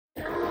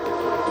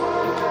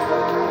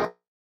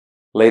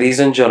Ladies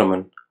and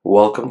gentlemen,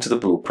 welcome to The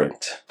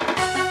Blueprint, a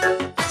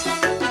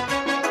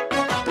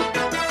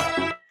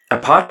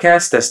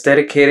podcast that's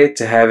dedicated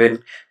to having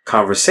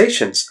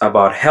conversations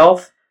about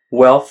health,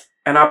 wealth,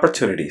 and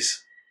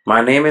opportunities.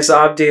 My name is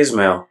Abdi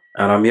Ismail,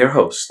 and I'm your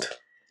host.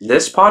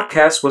 This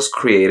podcast was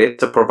created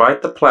to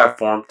provide the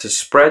platform to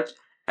spread,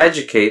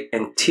 educate,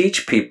 and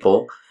teach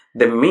people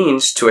the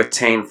means to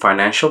attain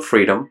financial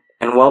freedom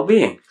and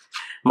well-being.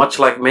 Much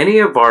like many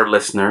of our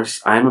listeners,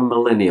 I am a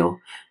millennial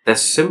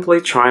that's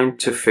simply trying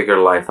to figure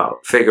life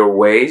out, figure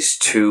ways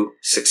to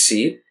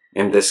succeed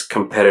in this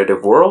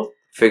competitive world,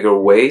 figure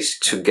ways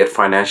to get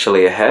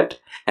financially ahead,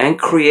 and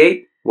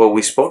create what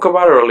we spoke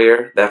about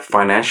earlier, that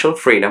financial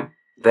freedom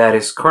that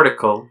is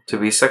critical to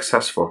be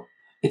successful.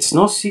 It's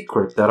no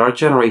secret that our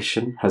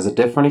generation has a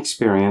different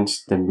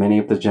experience than many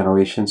of the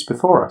generations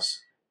before us.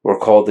 We're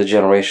called the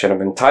generation of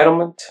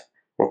entitlement.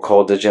 We're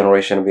called the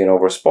generation of being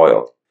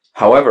overspoiled.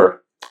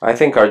 However, I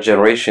think our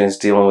generation is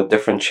dealing with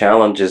different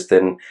challenges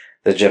than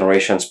the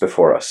generations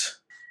before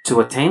us. To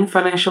attain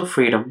financial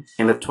freedom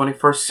in the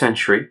 21st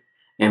century,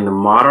 in the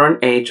modern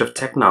age of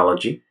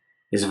technology,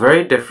 is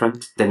very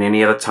different than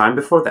any other time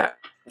before that.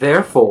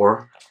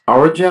 Therefore,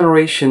 our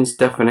generation's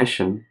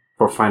definition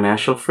for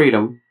financial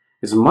freedom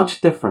is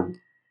much different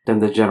than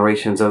the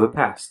generations of the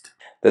past.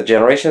 The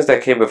generations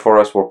that came before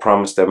us were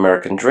promised the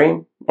American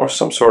dream or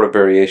some sort of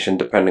variation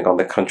depending on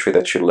the country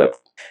that you lived.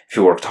 If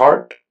you worked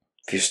hard,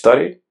 if you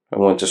studied and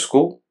went to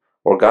school,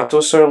 or got to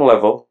a certain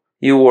level,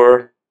 you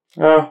were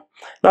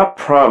not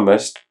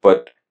promised,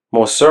 but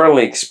most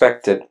certainly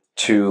expected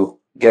to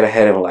get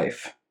ahead in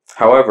life.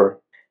 However,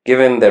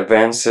 given the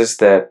advances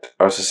that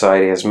our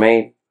society has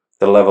made,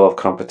 the level of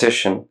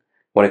competition,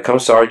 when it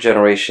comes to our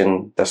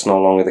generation, that's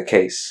no longer the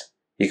case.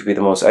 You could be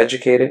the most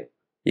educated,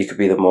 you could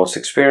be the most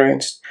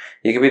experienced,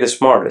 you could be the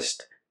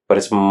smartest, but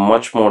it's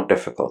much more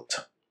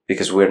difficult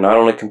because we're not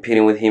only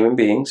competing with human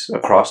beings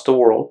across the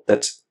world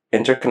that's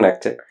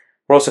interconnected,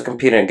 we're also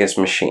competing against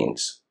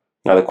machines.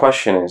 Now the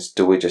question is,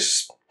 do we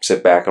just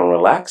sit back and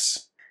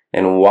relax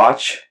and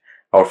watch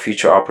our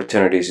future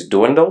opportunities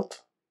dwindle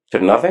to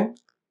nothing?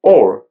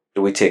 Or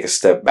do we take a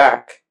step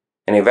back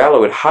and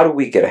evaluate how do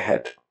we get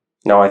ahead?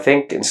 Now I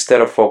think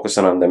instead of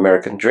focusing on the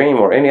American dream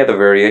or any other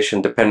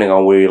variation depending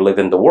on where you live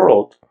in the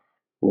world,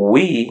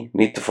 we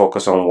need to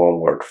focus on one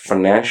word: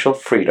 financial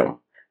freedom.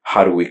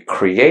 How do we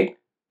create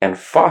and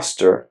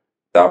foster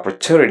the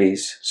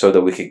opportunities so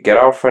that we could get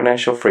our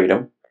financial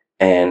freedom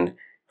and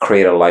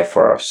create a life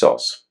for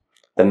ourselves?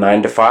 The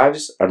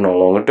 9-to-5s are no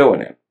longer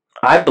doing it.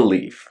 I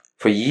believe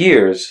for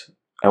years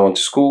I went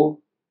to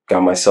school,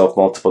 got myself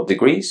multiple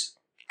degrees,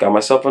 got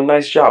myself a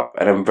nice job,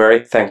 and I'm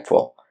very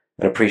thankful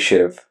and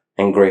appreciative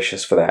and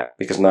gracious for that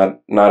because not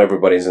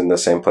everybody's in the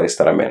same place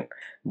that I'm in.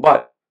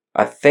 But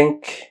I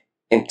think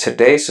in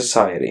today's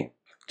society,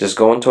 just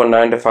going to a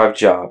 9-to-5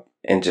 job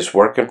and just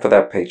working for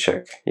that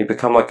paycheck, you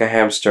become like a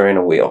hamster in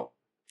a wheel.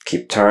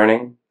 Keep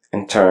turning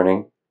and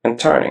turning and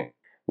turning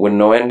with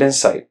no end in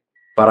sight.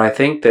 But I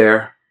think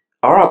there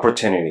are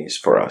opportunities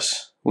for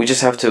us. We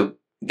just have to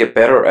get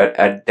better at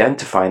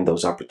identifying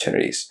those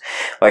opportunities.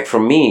 Like for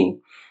me,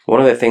 one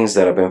of the things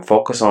that I've been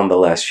focused on the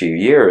last few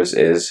years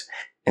is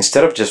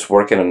instead of just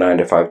working a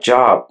 9-to-5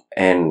 job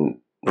and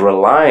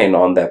relying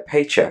on that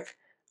paycheck,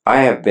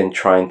 I have been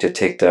trying to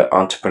take the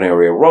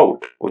entrepreneurial road,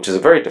 which is a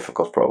very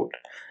difficult road.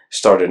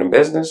 Started in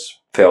business,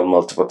 failed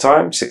multiple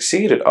times,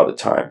 succeeded other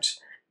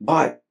times.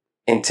 But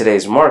in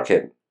today's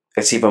market,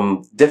 it's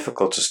even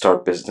difficult to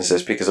start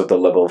businesses because of the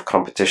level of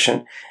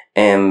competition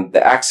and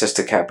the access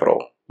to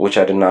capital, which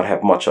I did not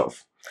have much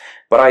of.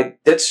 But I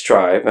did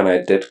strive and I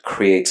did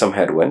create some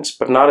headwinds,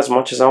 but not as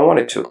much as I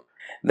wanted to.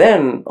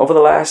 Then, over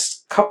the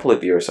last couple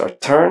of years, I've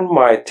turned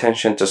my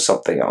attention to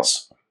something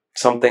else,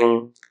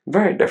 something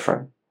very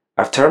different.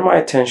 I've turned my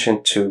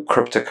attention to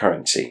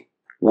cryptocurrency,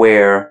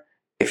 where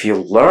if you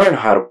learn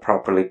how to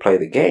properly play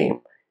the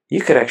game,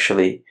 you could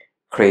actually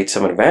create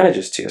some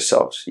advantages to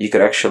yourselves. You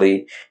could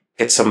actually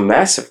get some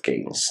massive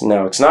gains.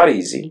 Now, it's not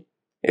easy.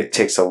 It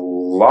takes a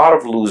lot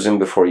of losing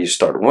before you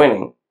start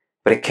winning,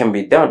 but it can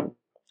be done.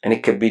 And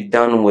it can be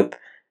done with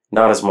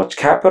not as much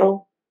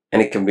capital,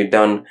 and it can be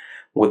done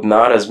with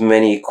not as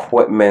many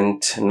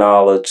equipment,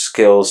 knowledge,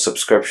 skills,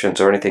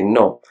 subscriptions, or anything.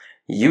 No,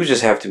 you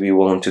just have to be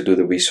willing to do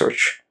the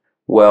research.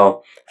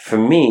 Well, for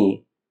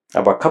me,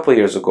 about a couple of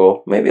years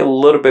ago, maybe a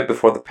little bit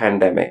before the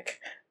pandemic,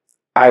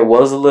 I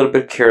was a little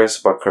bit curious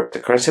about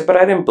cryptocurrency, but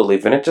I didn't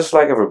believe in it, just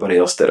like everybody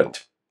else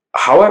didn't.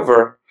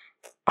 However,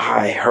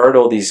 I heard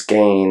all these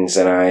gains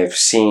and I've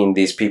seen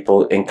these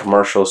people in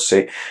commercials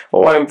say,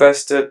 oh, I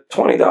invested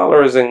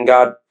 $20 and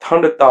got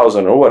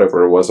 100,000 or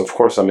whatever it was. Of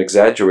course, I'm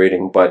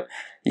exaggerating, but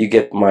you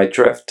get my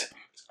drift.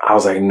 I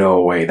was like,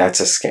 no way, that's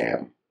a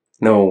scam.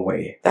 No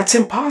way. That's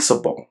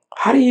impossible.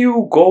 How do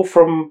you go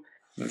from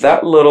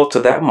that little to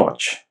that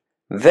much?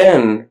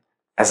 Then,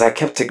 as I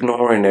kept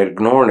ignoring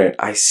it,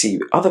 I see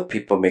other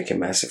people making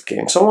massive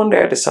gains. So one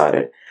day I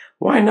decided,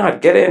 why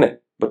not get in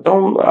it? But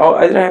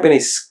I didn't have any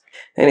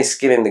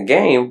skin in the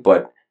game,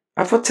 but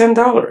I put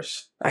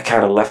 $10. I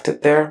kind of left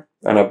it there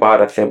and I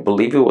bought, I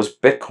believe it was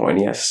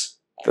Bitcoin. Yes,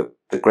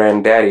 the the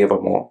granddaddy of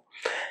them all.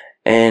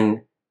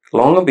 And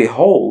long and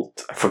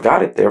behold, I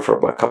forgot it there for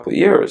about a couple of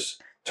years,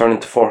 turned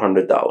into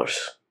 $400.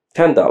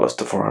 $10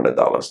 to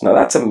 $400. Now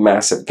that's a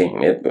massive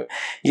gain.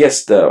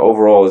 Yes, the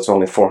overall it's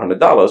only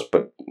 $400,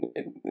 but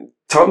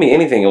tell me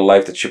anything in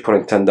life that you put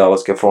in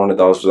 $10, get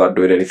 $400 without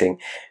doing anything,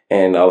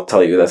 and I'll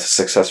tell you that's a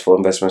successful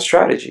investment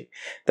strategy.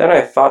 Then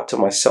I thought to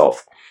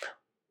myself,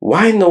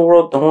 why in the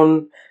world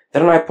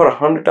didn't I put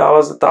 $100,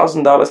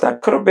 $1,000?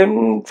 That could have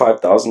been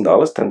 $5,000,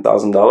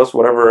 $10,000,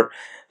 whatever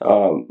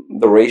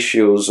the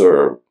ratios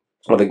or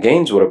the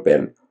gains would have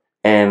been.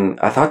 And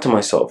I thought to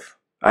myself,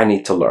 I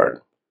need to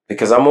learn.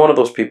 Because I'm one of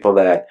those people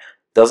that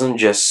doesn't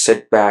just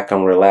sit back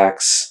and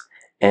relax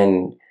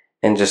and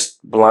just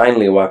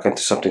blindly walk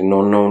into something.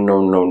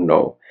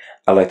 No.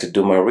 I like to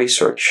do my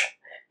research.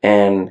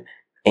 And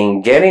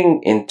in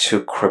getting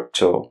into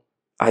crypto,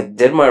 I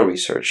did my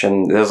research,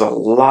 and there's a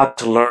lot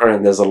to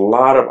learn. There's a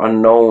lot of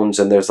unknowns,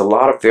 and there's a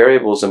lot of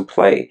variables in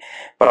play.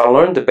 But I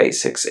learned the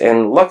basics.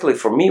 And luckily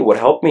for me, what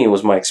helped me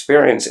was my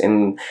experience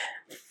in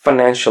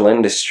financial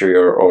industry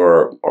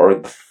or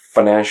the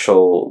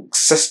financial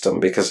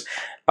system, because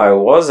I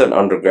was an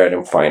undergrad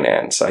in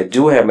finance. I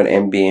do have an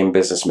MBA in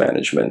business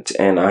management,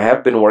 and I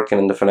have been working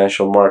in the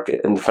financial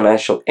market, in the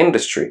financial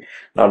industry,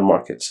 not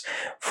markets,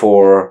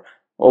 for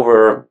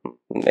over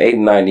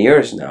 8-9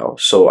 years now.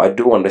 So I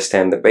do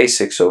understand the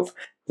basics of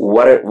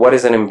what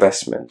is an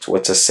investment,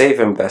 what's a safe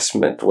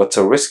investment, what's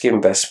a risky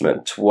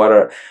investment, what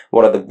are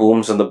the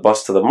booms and the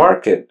busts of the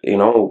market,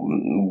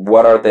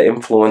 what are the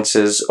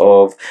influences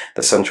of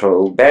the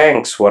central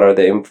banks, what are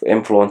the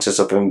influences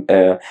of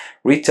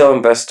retail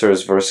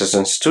investors versus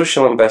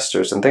institutional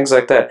investors, and things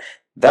like that.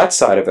 That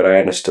side of it I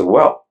understood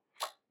well.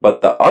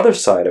 But the other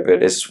side of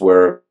it is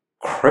where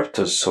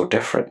crypto is so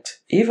different,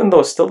 even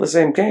though it's still the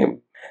same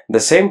game. The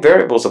same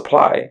variables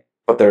apply,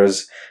 but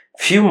there's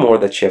few more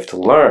that you have to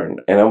learn.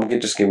 And I'm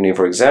just giving you,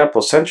 for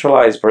example,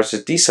 centralized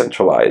versus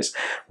decentralized,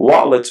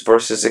 wallets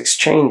versus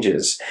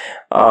exchanges,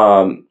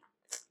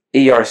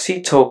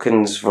 ERC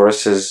tokens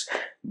versus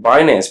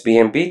Binance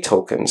BNB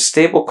tokens,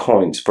 stable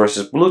coins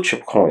versus blue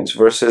chip coins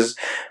versus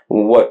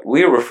what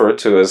we refer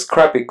to as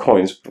crappy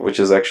coins, which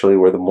is actually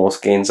where the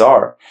most gains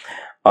are.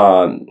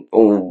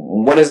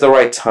 When is the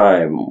right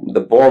time?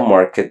 The bull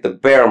market, the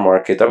bear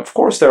market. Of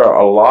course, there are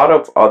a lot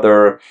of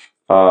other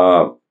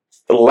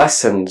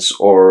lessons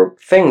or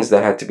things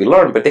that had to be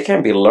learned, but they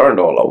can't be learned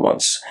all at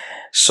once.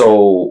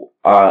 So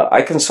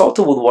I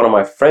consulted with one of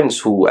my friends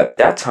who at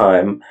that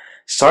time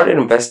started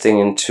investing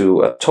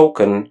into a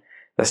token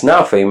that's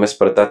now famous,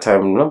 but at that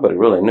time nobody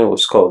really knew. It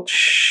was called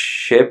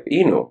Shiba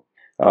Inu.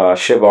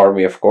 Shiba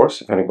Army, of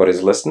course, if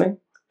anybody's listening.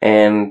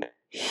 And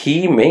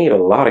he made a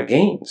lot of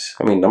gains.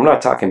 I mean, I'm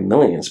not talking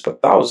millions,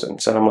 but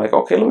thousands. And I'm like,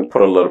 okay, let me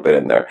put a little bit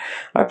in there.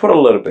 I put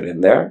a little bit in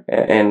there.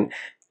 And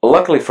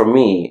luckily for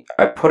me,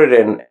 I put it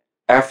in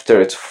after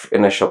its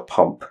initial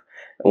pump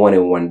when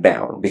it went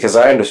down. Because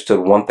I understood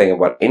one thing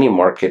about any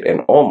market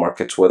and all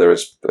markets, whether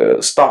it's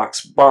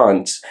stocks,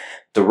 bonds,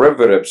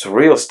 derivatives,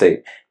 real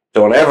estate,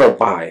 don't ever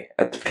buy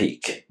at the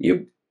peak.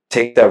 You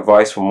take that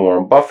advice from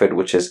Warren Buffett,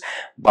 which is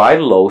buy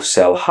low,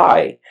 sell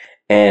high.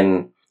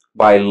 And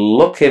by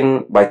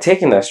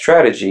taking that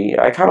strategy,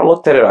 I kind of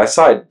looked at it. I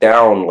saw it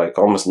down like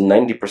almost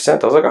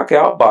 90%. I was like, okay,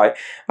 I'll buy.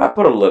 I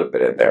put a little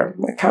bit in there.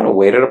 I kind of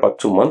waited about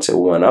 2 months. It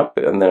went up,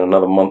 and then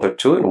another month or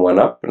two, it went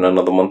up, and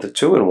another month or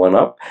two, it went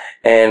up.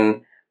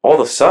 And all of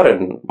a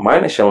sudden, my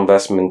initial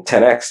investment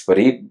 10x,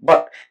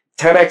 but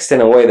 10x in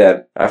a way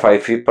that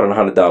if you put in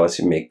 $100,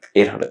 you make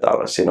 $800,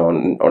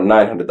 or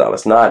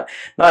 $900.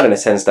 Not in a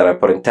sense that I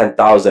put in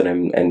 10,000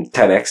 and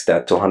 10x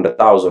that to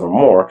 100,000 or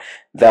more.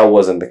 That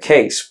wasn't the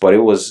case, but it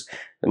was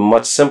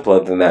much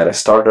simpler than that. I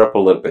started up a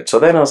little bit. So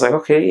then I was like,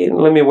 okay,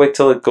 let me wait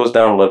till it goes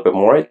down a little bit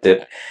more. It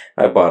did.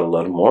 I bought a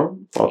little more.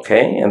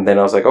 Okay. And then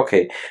I was like,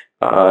 okay,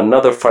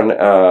 another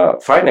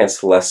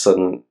finance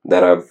lesson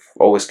that I've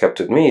always kept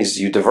with me is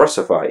you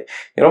diversify.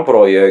 You don't put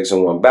all your eggs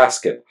in one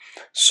basket.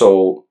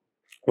 So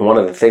one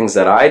of the things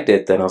that I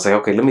did then, I was like,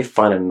 okay, let me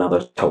find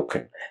another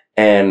token.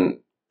 And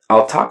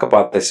I'll talk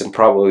about this in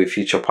probably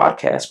future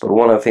podcasts, but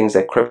one of the things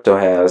that crypto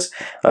has,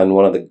 and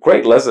one of the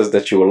great lessons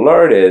that you will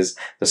learn is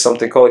there's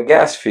something called a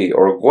gas fee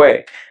or a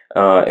GUE.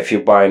 If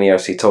you buy an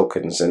ERC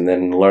tokens, and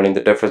then learning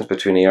the difference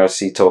between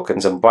ERC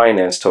tokens and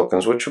Binance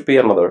tokens, which would be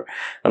another,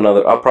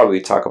 I'll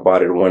probably talk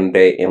about it one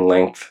day in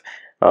length.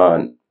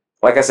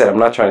 Like I said, I'm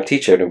not trying to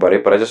teach anybody,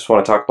 but I just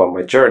want to talk about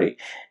my journey.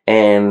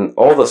 And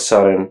all of a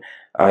sudden,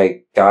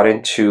 I got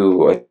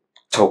into a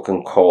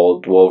token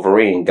called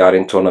Wolverine, got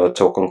into another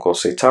token called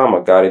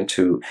Saitama, got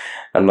into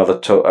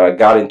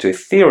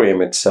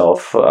Ethereum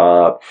itself,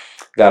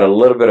 got a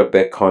little bit of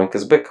Bitcoin,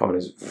 because Bitcoin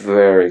is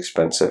very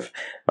expensive,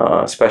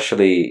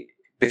 especially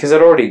because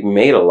it already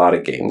made a lot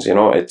of gains.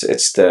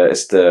 It's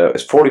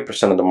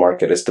 40% of the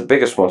market. It's the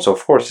biggest one, so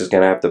of course it's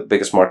gonna have the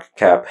biggest market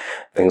cap,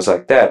 things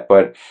like that.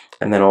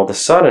 And then all of a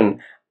sudden,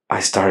 I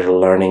started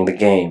learning the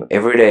game.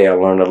 Every day I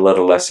learned a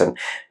little lesson.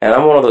 And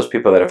I'm one of those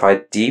people that if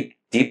I deep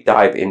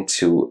dive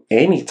into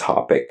any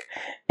topic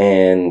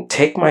and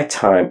take my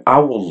time, I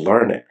will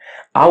learn it.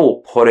 I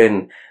will put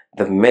in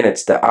the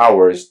minutes, the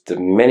hours, the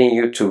many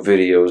YouTube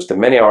videos, the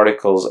many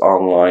articles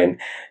online,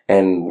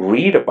 and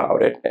read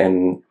about it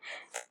and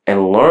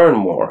learn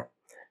more.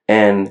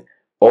 And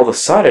all of a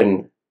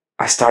sudden,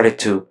 I started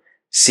to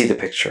see the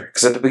picture.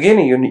 Because at the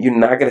beginning, you're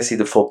not going to see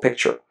the full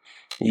picture.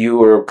 You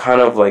were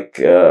kind of like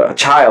a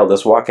child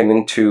that's walking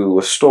into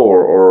a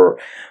store, or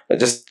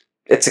just,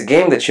 it's a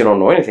game that you don't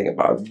know anything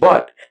about.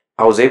 But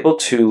I was able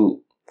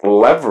to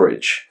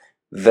leverage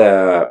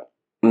the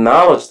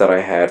knowledge that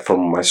I had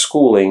from my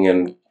schooling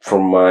and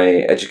from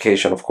my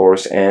education, of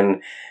course,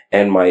 and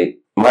my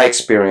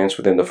experience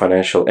within the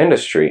financial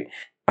industry.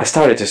 I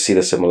started to see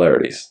the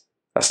similarities.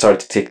 I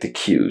started to take the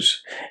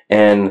cues,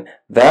 and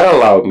that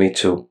allowed me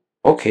to,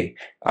 okay,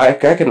 I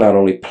can not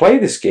only play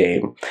this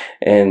game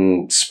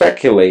and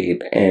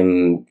speculate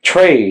and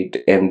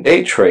trade and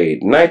day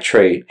trade, night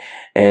trade,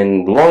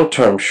 and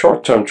long-term,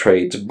 short-term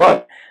trades,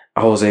 but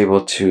I was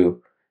able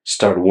to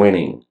start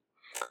winning.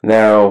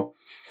 Now,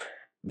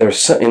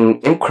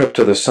 in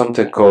crypto, there's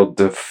something called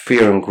the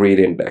fear and greed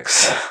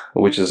index,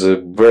 which is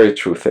a very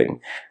true thing.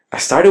 I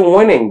started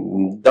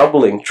winning,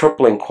 doubling,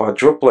 tripling,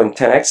 quadrupling,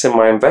 10x in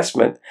my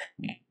investment,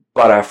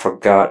 but I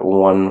forgot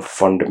one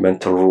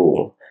fundamental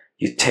rule.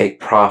 You take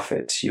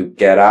profits, you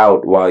get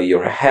out while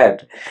you're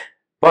ahead.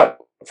 But,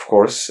 of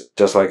course,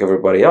 just like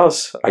everybody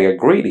else, I got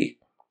greedy.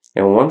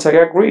 And once I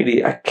got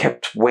greedy, I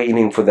kept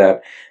waiting for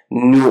that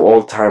new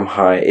all-time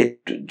high. It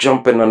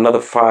jumped in another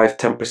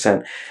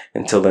 5-10%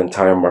 until the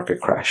entire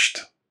market crashed.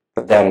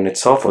 But that in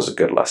itself was a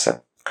good lesson.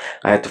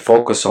 I had to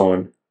focus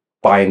on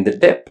buying the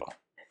dip,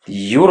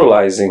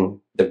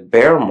 utilizing the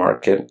bear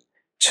market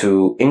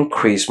to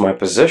increase my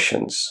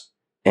positions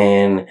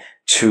and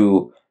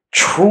to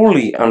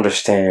truly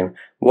understand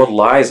what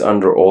lies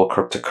under all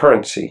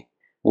cryptocurrency,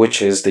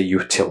 which is the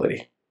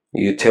utility.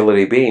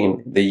 Utility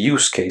being the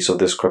use case of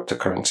this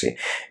cryptocurrency.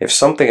 If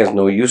something has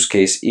no use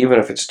case, even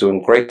if it's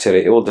doing great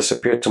today, it will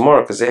disappear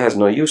tomorrow because it has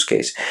no use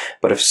case.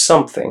 But if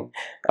something,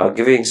 I'll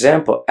give you an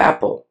example,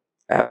 Apple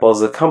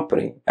is a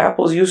company.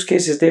 Apple's use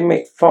case is they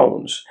make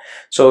phones.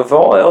 So if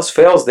all else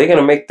fails, they're going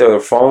to make their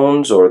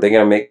phones, or they're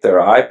going to make their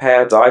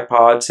iPads,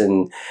 iPods,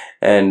 and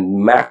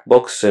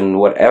MacBooks and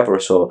whatever.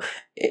 So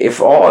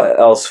if all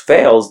else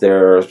fails,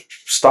 their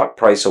stock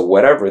price or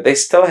whatever, they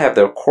still have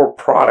their core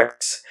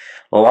products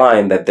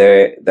line that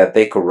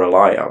they could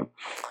rely on.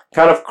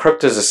 Kind of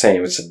crypto is the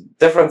same. It's a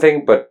different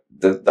thing, but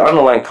the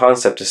underlying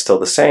concept is still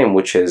the same,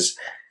 which is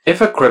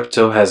if a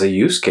crypto has a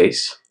use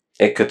case,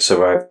 it could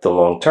survive the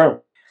long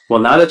term. Well,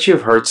 now that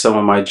you've heard some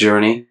of my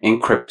journey in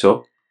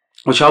crypto,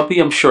 which I'll be,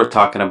 I'm sure,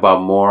 talking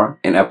about more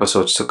in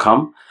episodes to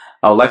come,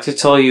 I would like to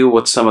tell you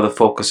what some of the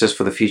focuses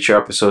for the future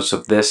episodes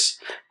of this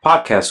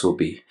podcast will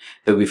be.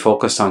 They'll be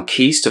focused on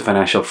keys to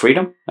financial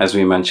freedom, as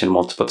we mentioned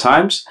multiple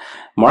times,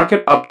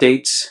 market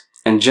updates,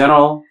 and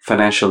general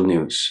financial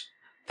news.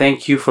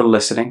 Thank you for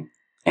listening,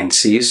 and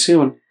see you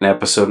soon in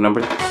episode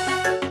number 3.